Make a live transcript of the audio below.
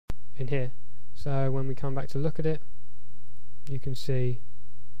in here. So when we come back to look at it, you can see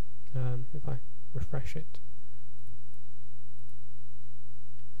if I refresh it.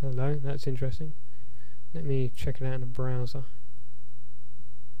 Hello, that's interesting. Let me check it out in the browser.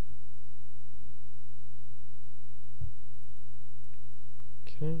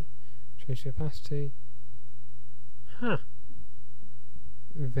 Okay, change the opacity. Huh.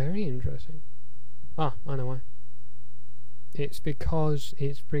 Very interesting. Ah, I know why. It's because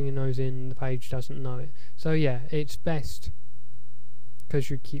it's bringing those in, the page doesn't know it. So yeah, it's best, because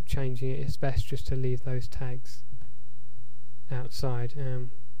you keep changing it, it's best just to leave those tags outside.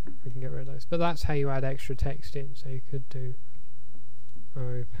 We can get rid of those. But that's how you add extra text in. So you could do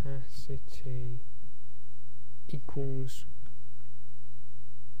opacity equals,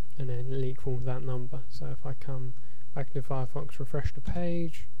 and then it'll equal that number. So if I come back to Firefox, refresh the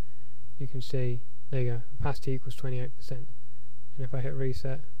page, you can see, there you go, opacity equals 28%. And if I hit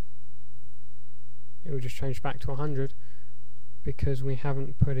reset, it will just change back to 100, because we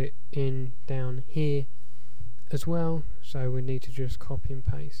haven't put it in down here as well, so we need to just copy and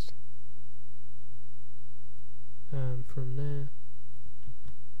paste from there.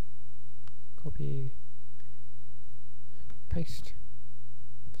 Copy, paste.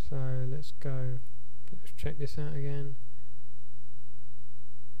 So let's check this out again.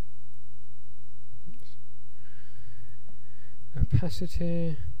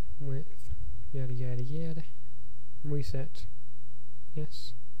 Opacity, width, yada yada yada. Reset,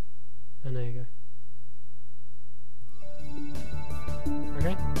 yes, and there you go.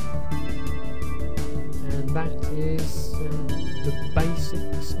 Okay, and that is the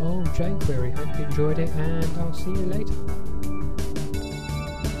basics of jQuery. Hope you enjoyed it, and I'll see you later.